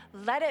Lord,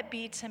 let it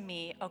be to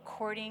me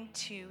according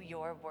to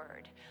your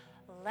word.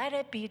 Let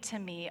it be to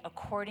me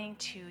according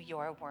to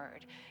your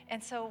word.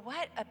 And so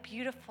what a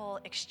beautiful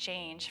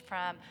exchange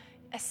from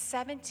a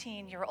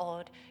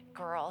 17-year-old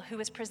girl who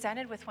was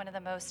presented with one of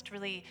the most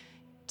really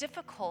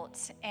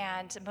difficult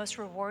and most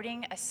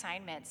rewarding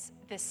assignments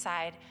this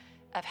side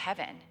of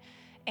heaven.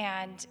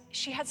 And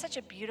she had such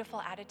a beautiful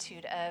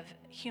attitude of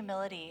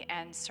humility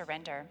and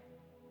surrender.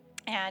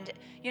 And,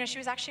 she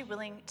was actually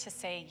willing to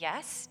say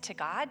yes to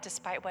God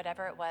despite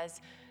whatever it was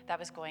that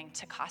was going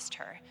to cost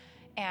her.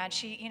 And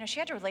she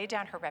had to lay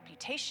down her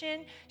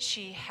reputation.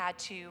 She had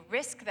to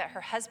risk that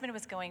her husband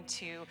was going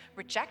to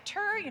reject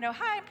her.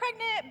 Hi, I'm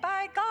pregnant,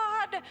 by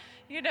God,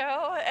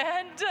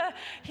 and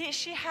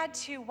she had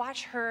to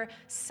watch her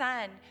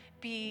son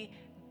be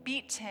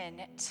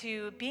beaten,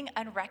 to being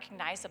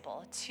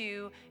unrecognizable,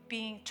 to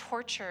being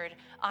tortured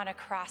on a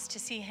cross, to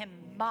see him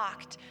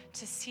mocked,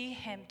 to see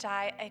him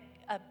die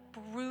a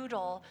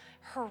brutal,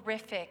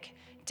 horrific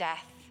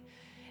death.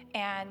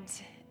 And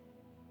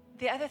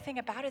the other thing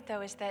about it,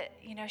 though, is that,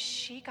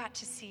 she got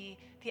to see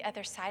the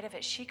other side of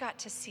it. She got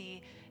to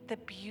see the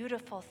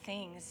beautiful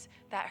things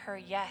that her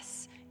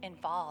yes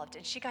involved.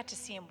 And she got to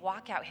see him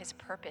walk out his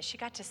purpose. She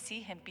got to see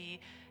him be,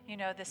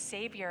 the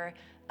savior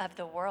of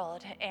the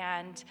world.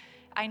 And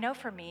I know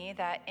for me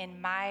that in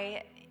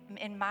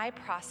my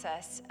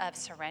process of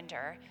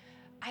surrender,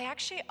 I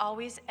actually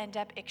always end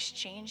up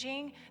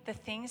exchanging the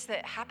things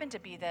that happen to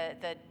be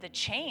the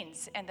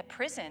chains and the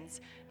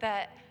prisons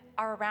that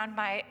are around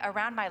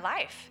my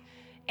life.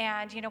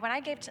 And when I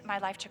gave my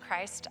life to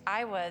Christ,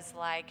 I was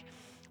like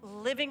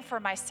living for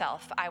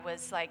myself. I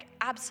was like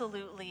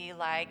absolutely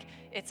like,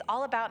 it's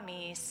all about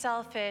me,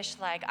 selfish,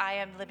 like I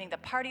am living the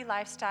party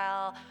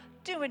lifestyle,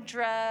 doing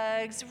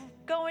drugs,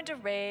 going to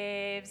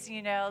raves,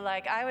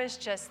 like I was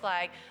just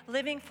like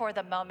living for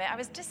the moment. I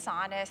was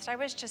dishonest. I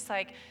was just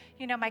like,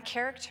 my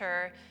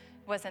character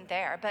wasn't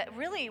there. But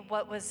really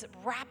what was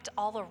wrapped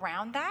all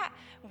around that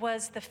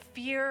was the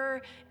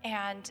fear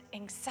and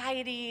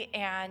anxiety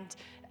and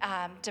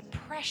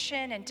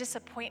depression and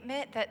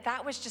disappointment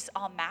that was just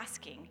all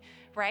masking,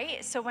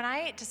 right? So when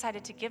I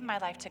decided to give my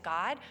life to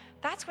God,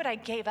 that's what I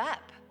gave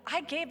up.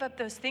 I gave up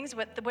those things.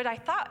 What I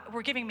thought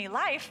were giving me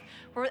life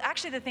were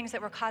actually the things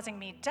that were causing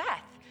me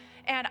death.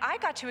 And I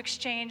got to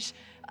exchange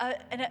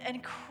an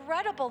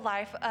incredible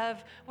life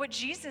of what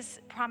Jesus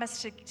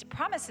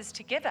promises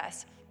to give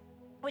us,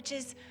 which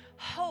is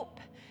hope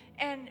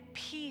and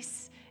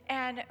peace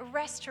and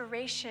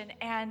restoration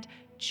and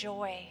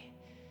joy.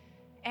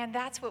 And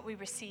that's what we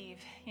receive,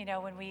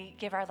 when we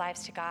give our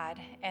lives to God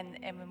and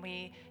when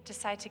we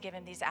decide to give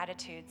him these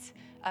attitudes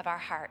of our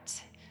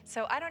heart.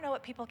 So I don't know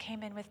what people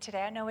came in with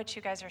today. I know what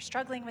you guys are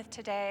struggling with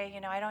today.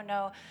 I don't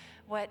know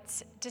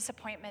what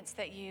disappointments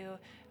that you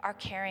are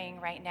carrying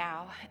right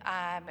now.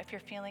 If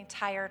you're feeling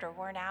tired or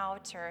worn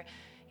out or,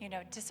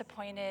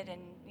 disappointed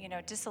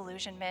and,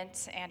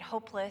 disillusionment and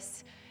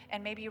hopeless,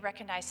 and maybe you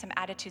recognize some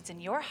attitudes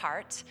in your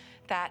heart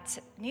that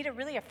need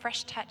a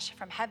fresh touch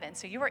from heaven.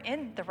 So you are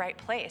in the right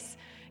place.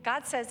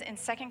 God says in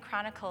 2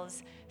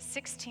 Chronicles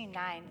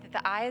 16:9 that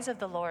the eyes of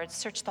the Lord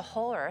search the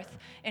whole earth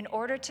in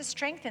order to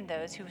strengthen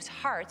those whose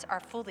hearts are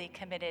fully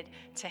committed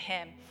to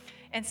him.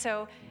 And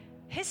so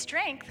his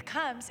strength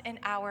comes in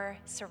our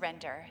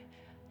surrender.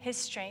 His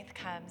strength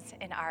comes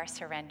in our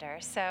surrender.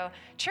 So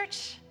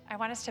church, I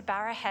want us to bow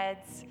our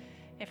heads.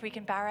 If we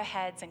can bow our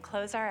heads and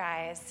close our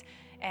eyes.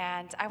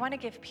 And I want to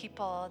give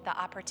people the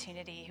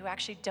opportunity who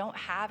actually don't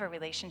have a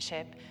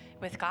relationship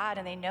with God,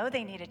 and they know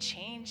they need a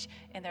change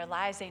in their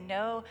lives. They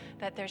know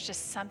that there's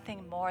just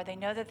something more. They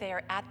know that they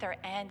are at their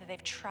end, that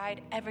they've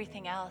tried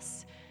everything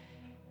else,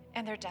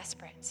 and they're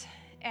desperate.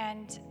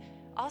 And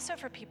also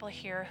for people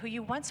here who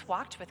you once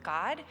walked with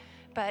God,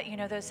 but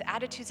those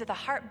attitudes of the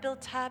heart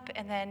built up,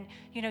 and then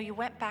you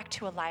went back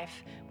to a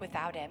life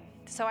without him.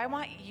 So I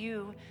want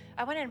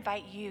to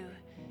invite you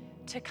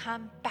to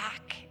come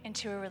back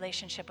into a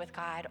relationship with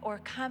God, or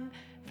come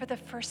for the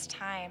first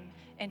time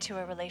into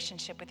a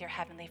relationship with your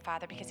Heavenly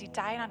Father, because he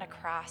died on a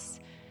cross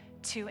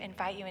to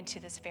invite you into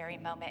this very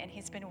moment, and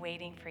he's been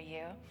waiting for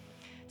you.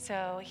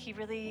 So he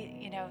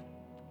really,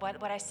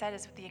 what I said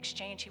is with the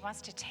exchange, he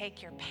wants to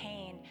take your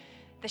pain,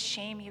 the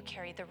shame you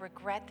carry, the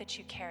regret that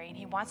you carry, and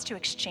he wants to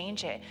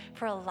exchange it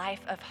for a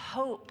life of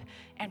hope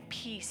and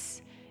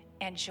peace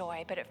and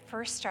joy. But it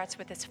first starts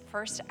with this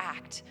first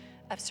act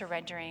of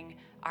surrendering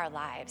our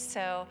lives.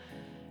 So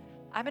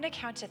I'm going to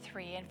count to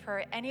 3, and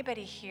for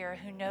anybody here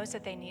who knows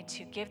that they need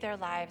to give their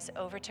lives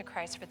over to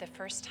Christ for the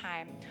first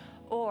time,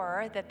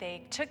 or that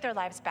they took their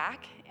lives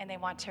back and they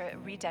want to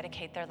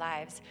rededicate their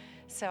lives.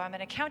 So I'm going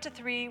to count to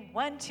 3.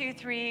 1, 2,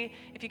 3.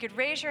 If you could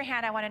raise your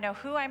hand, I want to know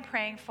who I'm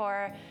praying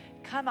for.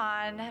 Come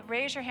on,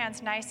 raise your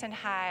hands nice and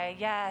high.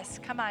 Yes,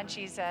 come on,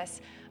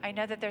 Jesus. I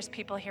know that there's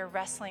people here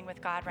wrestling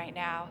with God right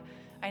now.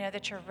 I know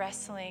that you're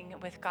wrestling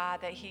with God,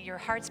 that your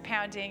heart's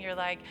pounding. You're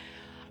like,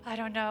 I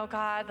don't know,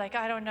 God.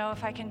 I don't know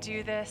if I can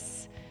do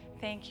this.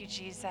 Thank you,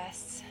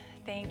 Jesus.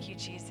 Thank you,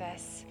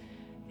 Jesus.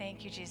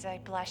 Thank you, Jesus. I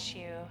bless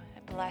you. I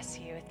bless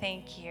you.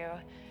 Thank you.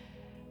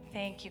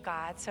 Thank you,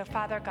 God. So,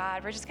 Father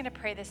God, we're just going to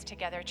pray this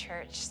together,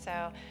 church.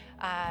 So,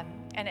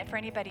 and for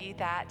anybody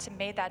that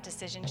made that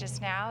decision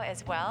just now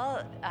as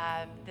well,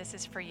 this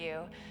is for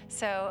you.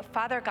 So,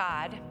 Father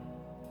God,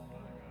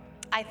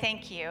 I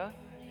thank you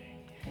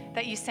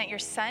that you sent your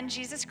Son,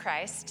 Jesus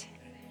Christ,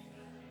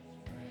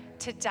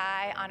 to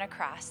die on a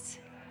cross,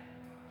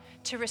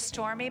 to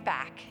restore me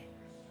back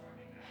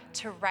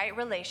to right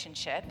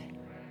relationship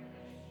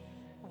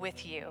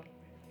with you.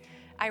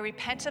 I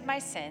repent of my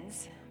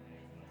sins.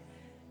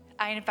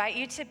 I invite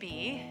you to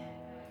be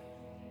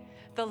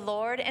the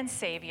Lord and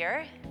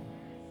Savior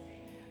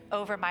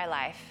over my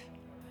life.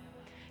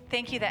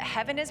 Thank you that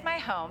heaven is my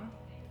home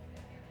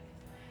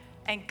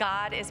and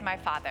God is my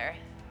Father.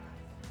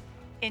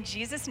 In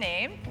Jesus'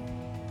 name,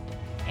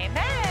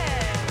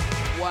 amen.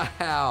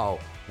 Wow,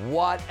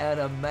 what an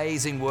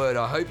amazing word.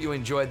 I hope you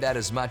enjoyed that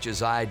as much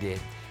as I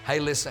did. Hey,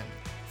 listen,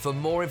 for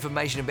more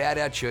information about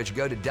our church,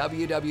 go to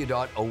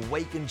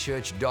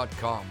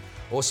www.awakenchurch.com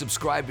or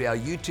subscribe to our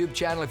YouTube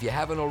channel if you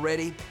haven't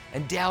already,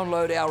 and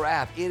download our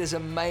app. It is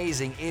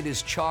amazing. It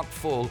is chock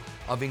full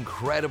of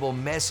incredible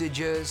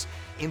messages,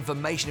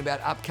 information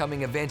about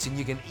upcoming events, and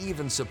you can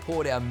even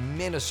support our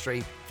ministry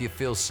if you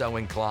feel so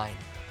inclined.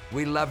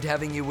 We loved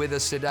having you with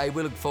us today.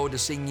 We look forward to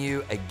seeing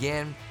you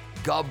again.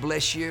 God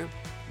bless you.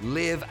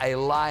 Live a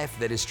life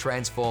that is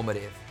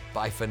transformative.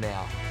 Bye for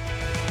now.